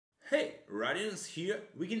Hey, Radiance here.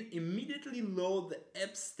 We can immediately load the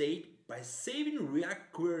app state by saving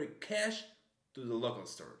React Query cache to the local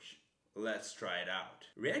storage. Let's try it out.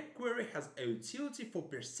 React Query has a utility for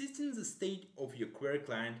persisting the state of your query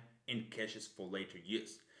client and caches for later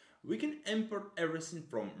use. We can import everything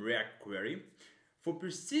from React Query. For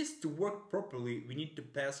persist to work properly, we need to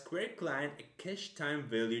pass query client a cache time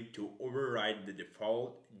value to override the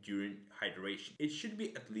default during hydration. It should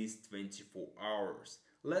be at least 24 hours.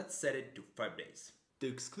 Let's set it to 5 days. To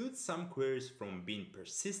exclude some queries from being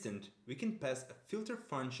persistent, we can pass a filter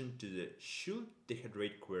function to the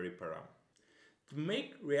should_dehydrate_query param. To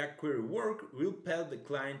make React Query work, we'll pass the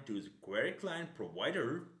client to the query client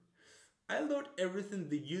provider. I load everything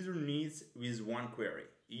the user needs with one query,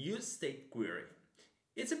 useStateQuery.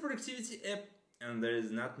 It's a productivity app and there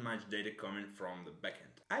is not much data coming from the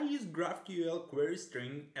backend. I use GraphQL query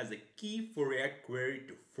string as a key for React Query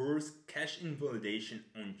to force cache invalidation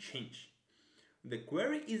on change. The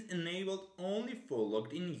query is enabled only for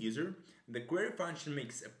logged-in user. The query function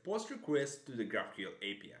makes a post request to the GraphQL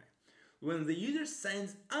API. When the user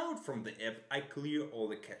signs out from the app, I clear all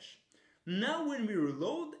the cache. Now when we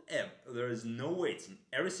reload the app, there is no waiting,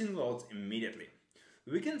 everything loads immediately.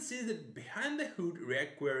 We can see that behind the hood,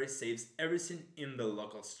 React Query saves everything in the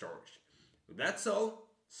local storage. That's all.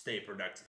 Stay productive.